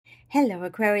Hello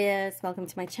Aquarius, welcome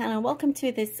to my channel. Welcome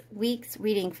to this week's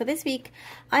reading. For this week,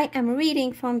 I am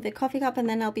reading from the coffee cup and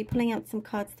then I'll be pulling out some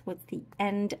cards towards the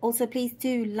end. Also, please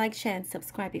do like, share and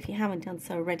subscribe if you haven't done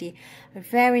so already. I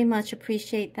very much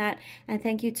appreciate that. And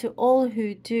thank you to all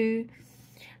who do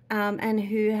and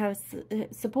who have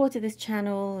supported this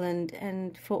channel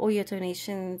and for all your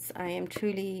donations. I am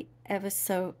truly ever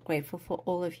so grateful for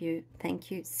all of you.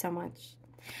 Thank you so much.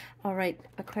 All right,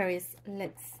 Aquarius,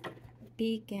 let's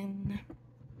begin.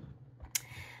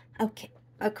 Okay,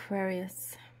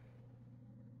 Aquarius.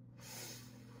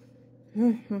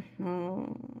 Your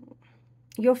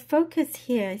focus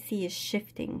here, I see, is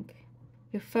shifting.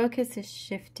 Your focus is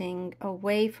shifting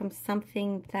away from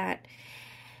something that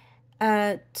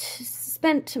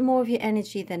spent more of your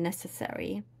energy than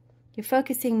necessary. You're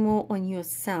focusing more on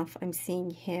yourself, I'm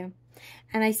seeing here.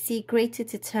 And I see greater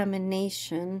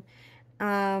determination.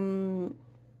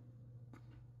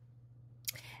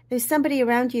 There's somebody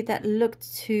around you that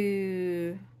looked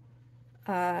to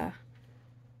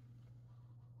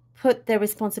put their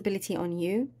responsibility on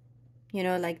you. You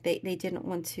know, like they didn't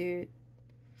want to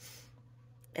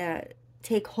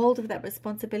take hold of that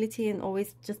responsibility and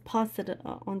always just pass it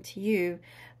on to you.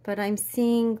 But I'm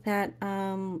seeing that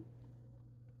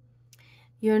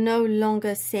you're no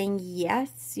longer saying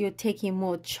yes. You're taking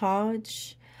more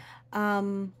charge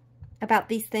about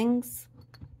these things.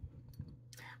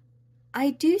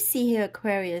 I do see here,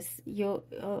 Aquarius, you're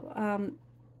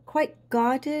quite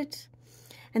guarded,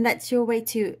 and that's your way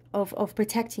of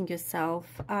protecting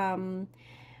yourself, of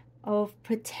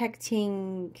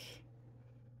protecting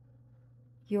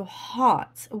your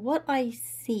heart. What I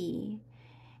see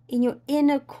in your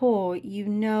inner core, you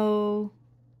know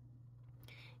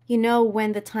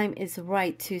when the time is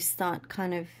right to start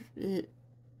kind of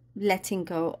letting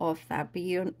go of that, but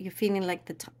you're feeling like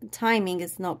the timing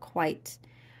is not quite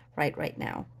right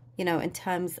now, you know, in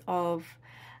terms of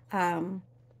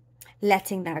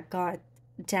letting that guard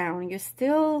down. You're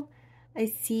still, I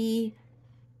see,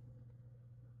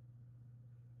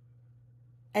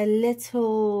 a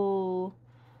little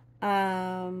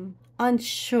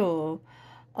unsure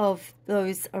of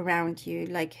those around you,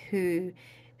 like who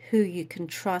you can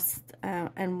trust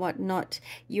and what not.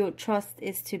 Your trust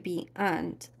is to be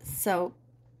earned, so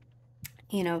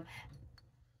you know.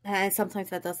 And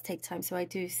sometimes that does take time. So I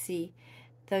do see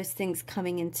those things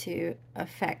coming into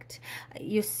effect.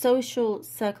 Your social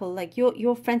circle, like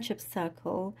your friendship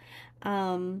circle,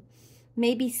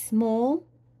 may be small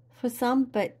for some,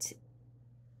 but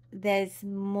there's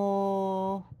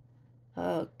more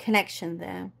connection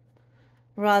there,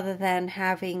 rather than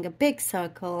having a big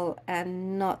circle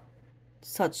and not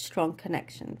such strong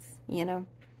connections, you know.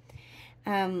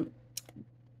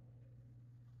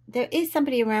 There is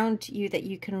somebody around you that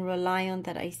you can rely on,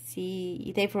 that I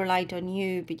see. They've relied on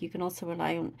you, but you can also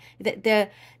rely on... They're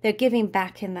giving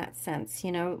back in that sense,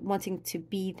 you know, wanting to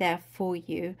be there for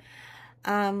you.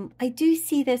 I do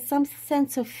see there's some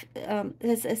sense of...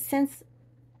 there's a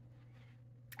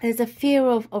fear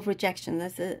of rejection.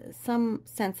 There's some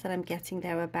sense that I'm getting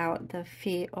there about the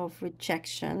fear of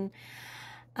rejection.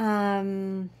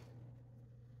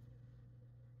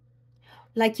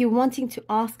 Like you're wanting to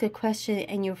ask a question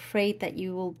and you're afraid that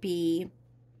you will be,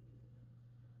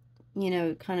 you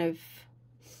know, kind of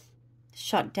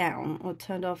shut down or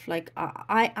turned off. Like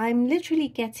I'm literally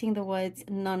getting the words,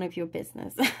 none of your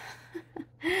business.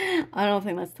 I don't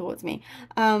think that's towards me.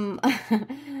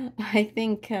 I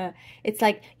think it's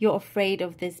like you're afraid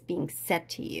of this being said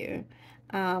to you.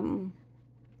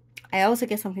 I also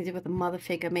get something to do with the mother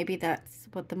figure. Maybe that's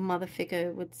what the mother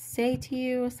figure would say to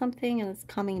you or something, and it's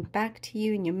coming back to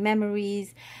you in your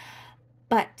memories.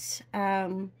 But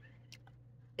what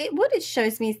it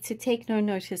shows me is to take no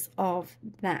notice of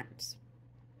that.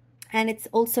 And it's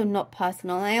also not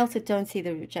personal. And I also don't see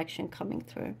the rejection coming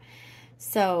through.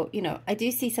 So, you know, I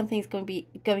do see something's going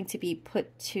to be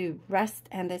put to rest,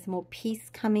 and there's more peace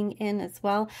coming in as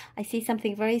well. I see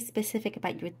something very specific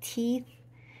about your teeth.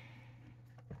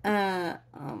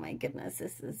 Oh my goodness,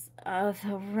 this is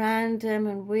the random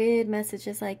and weird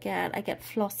messages I get. I get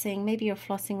flossing. Maybe you're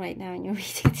flossing right now and you're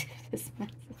reading to this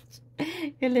message.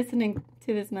 You're listening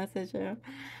to this message,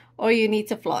 or you need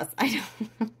to floss. I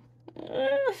don't know.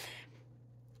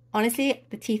 Honestly,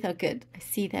 the teeth are good. I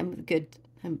see them good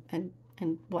and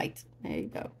white. There you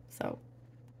go. So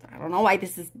I don't know why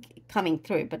this is coming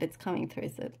through, but it's coming through,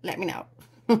 so let me know.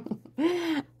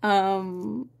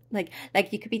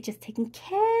 Like you could be just taking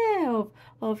care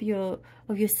of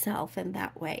yourself in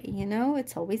that way, you know.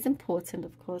 It's always important,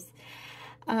 of course.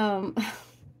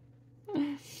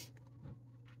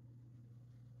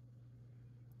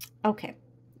 Okay,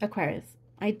 Aquarius,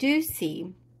 I do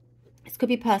see This could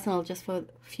be personal just for a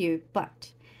few,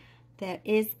 but there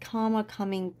is karma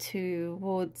coming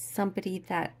towards somebody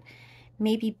that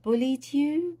maybe bullied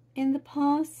you in the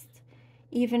past,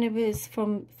 even if it was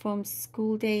from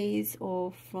school days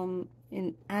or from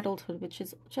in adulthood, which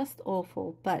is just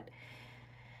awful. But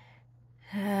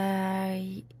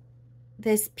there's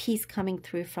peace coming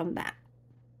through from that.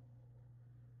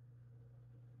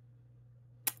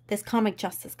 There's karmic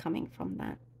justice coming from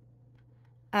that.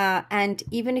 And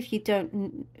even if you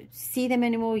don't see them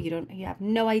anymore, you have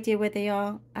no idea where they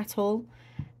are at all.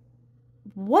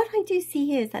 What I do see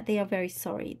here is that they are very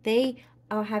sorry. They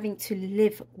are having to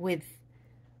live with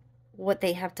what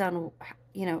they have done,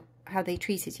 you know, how they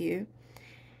treated you.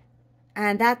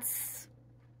 And that's,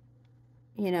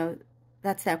 you know,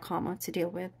 that's their karma to deal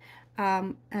with.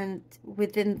 And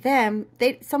within them,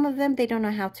 some of them, they don't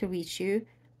know how to reach you,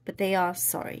 but they are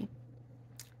sorry.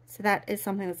 So that is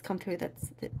something that's come through.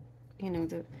 You know,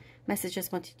 the message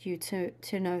just wanted you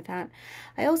to know that.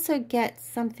 I also get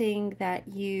something that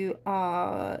you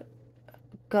are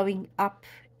going up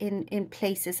in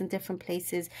places, in different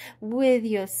places, with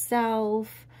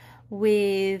yourself,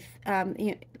 with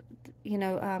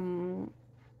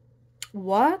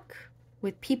work,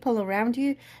 with people around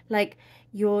you. Like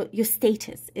your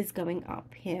status is going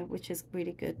up here, which is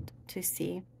really good to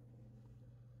see.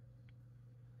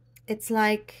 It's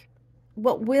like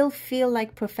what will feel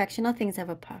like perfection. Nothing's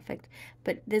ever perfect,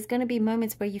 but there's going to be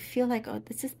moments where you feel like, oh,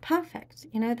 this is perfect.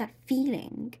 You know, that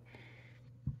feeling.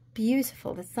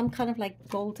 Beautiful. There's some kind of like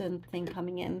golden thing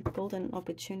coming in, golden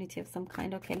opportunity of some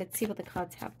kind. Okay, let's see what the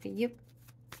cards have for you.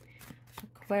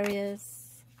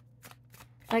 Aquarius.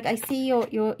 Like I see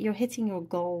you're hitting your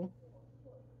goal.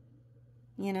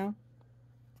 You know.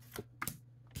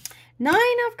 9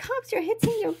 of Cups, you're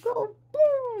hitting your goal.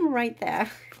 Boom, right there.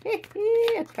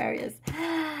 Aquarius.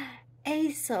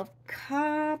 Ace of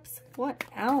Cups. What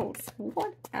else?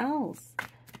 What else?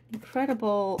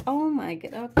 Incredible. Oh my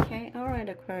god. Okay. All right,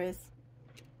 Aquarius.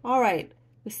 All right.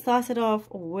 We started off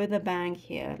with a bang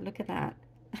here. Look at that.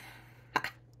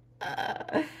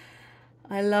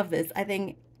 I love this. I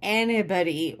think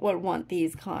anybody would want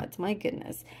these cards. My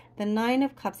goodness. The 9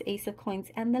 of Cups, Ace of Coins,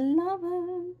 and the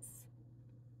Lovers.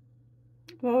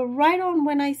 Well, right on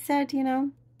when I said, you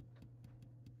know,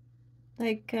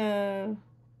 like you're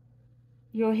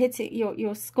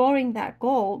scoring that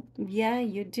goal. Yeah,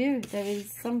 you do. There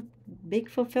is some big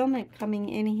fulfillment coming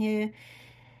in here.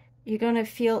 You're gonna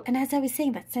feel, and as I was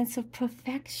saying, that sense of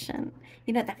perfection,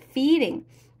 you know, that feeling.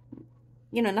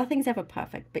 You know, nothing's ever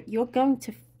perfect, but you're going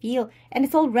to feel, and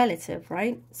it's all relative,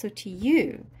 right? So to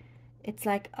you, it's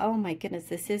like, oh my goodness,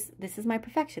 this is my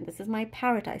perfection. This is my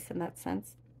paradise in that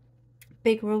sense.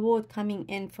 Big reward coming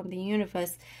in from the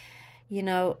universe, you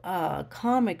know,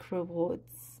 karmic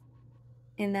rewards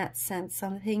in that sense.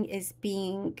 Something is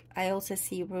being, I also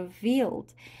see,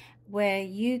 revealed, where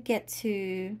you get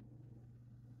to,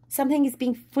 something is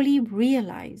being fully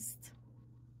realized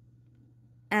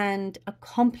and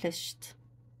accomplished,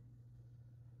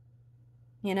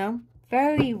 you know,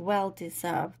 very well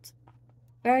deserved.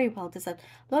 Very well deserved.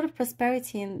 A lot of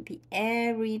prosperity in the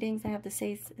air readings, I have to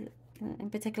say,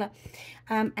 in particular,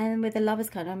 and with the Lovers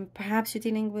card, perhaps you're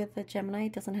dealing with a Gemini.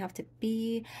 It doesn't have to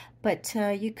be, but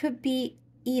you could be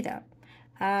either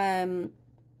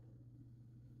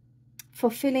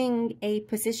fulfilling a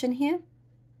position here,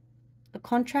 a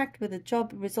contract with a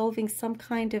job, resolving some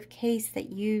kind of case that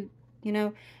you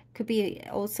know, could be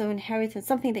also inheritance,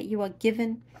 something that you are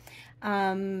given,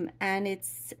 and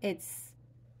it's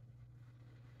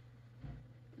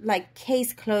like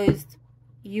case closed,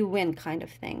 you win kind of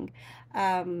thing.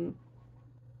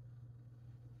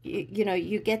 You know,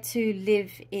 you get to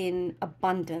live in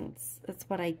abundance. That's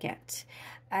what I get.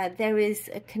 There is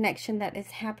a connection that is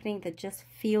happening that just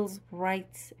feels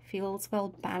right, feels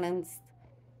well balanced.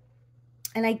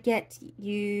 And I get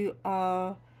you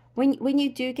are, when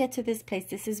you do get to this place,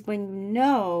 this is when you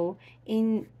know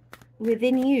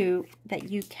within you that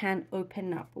you can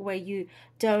open up, where you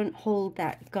don't hold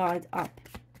that guard up,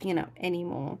 you know,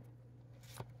 anymore.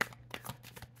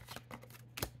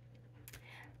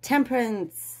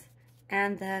 Temperance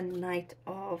and the Knight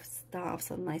of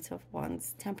Staffs, or Knight of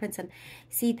Wands. Temperance, and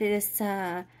see this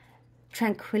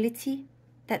tranquility,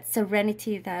 that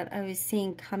serenity that I was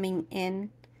seeing coming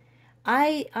in.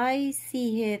 I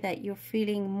see here that you're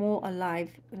feeling more alive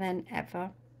than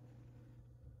ever.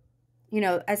 you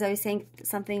know, as I was saying,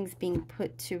 something's being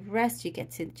put to rest. You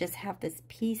get to just have this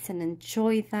peace and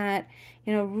enjoy that,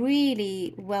 you know,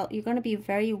 really well. You're going to be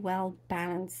very well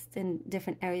balanced in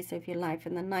different areas of your life.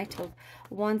 And the Knight of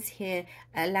Wands here,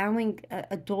 allowing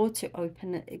a door to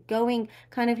open, going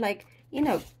kind of like, you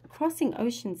know, crossing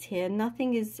oceans here.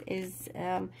 Nothing is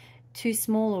too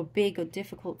small or big or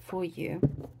difficult for you.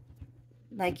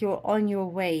 Like, you're on your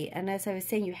way. And as I was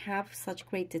saying, you have such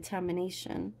great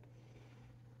determination.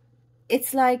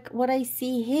 It's like what I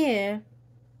see here,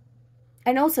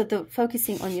 and also the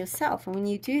focusing on yourself. And when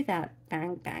you do that,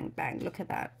 bang, bang, bang, look at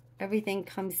that. Everything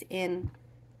comes in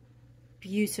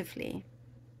beautifully,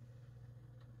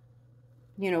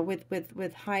 you know,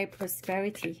 with high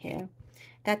prosperity here.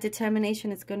 That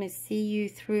determination is going to see you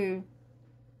through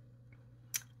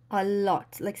a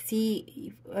lot, like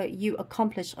see you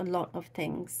accomplish a lot of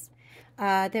things.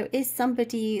 There is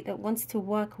somebody that wants to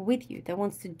work with you, that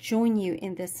wants to join you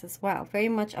in this as well. Very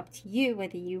much up to you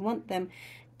whether you want them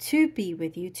to be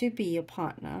with you, to be your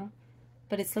partner.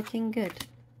 But it's looking good.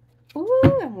 Ooh,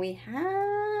 and we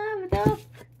have the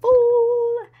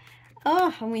Fool.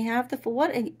 Oh, and we have the Fool.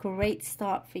 What a great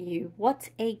start for you. What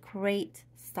a great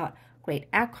start. Great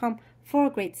outcome for a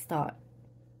great start.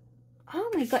 Oh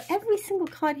my God, every single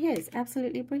card here is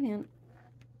absolutely brilliant.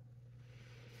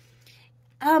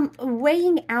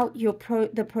 Weighing out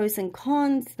the pros and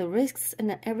cons, the risks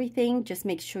and everything. Just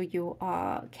make sure you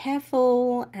are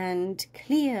careful and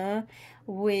clear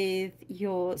with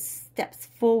your steps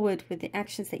forward, with the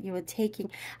actions that you are taking.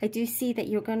 I do see that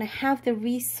you're going to have the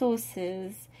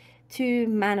resources to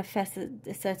manifest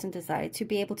a certain desire, to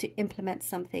be able to implement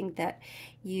something that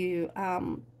you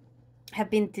have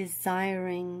been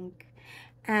desiring.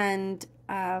 And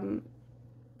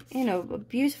you know, a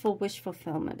beautiful wish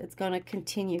fulfillment. It's going to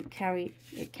continue carry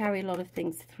a lot of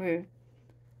things through.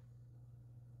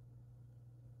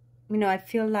 You know, I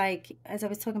feel like, as I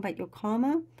was talking about your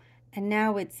karma, and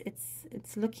now it's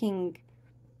looking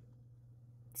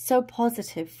so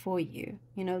positive for you.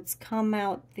 You know, it's come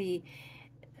out the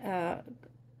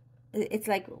it's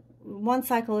like one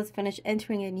cycle is finished,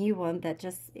 entering a new one that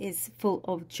just is full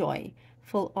of joy,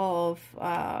 full of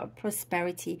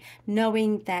prosperity,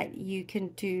 knowing that you can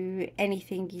do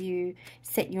anything you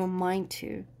set your mind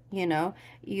to. You know,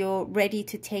 you're ready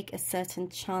to take a certain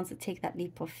chance, to take that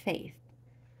leap of faith.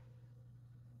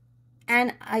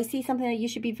 And I see something that you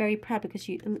should be very proud, because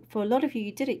for a lot of you,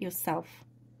 you did it yourself.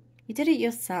 You did it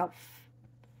yourself.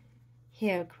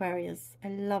 Here, Aquarius, I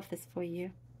love this for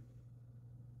you.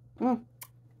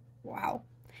 Wow.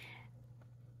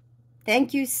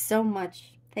 Thank you so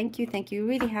much. Thank you. Thank you. You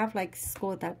really have like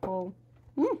scored that goal.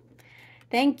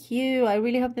 Thank you. I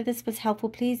really hope that this was helpful.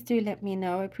 Please do let me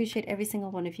know. I appreciate every single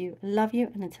one of you. Love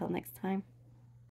you. And until next time.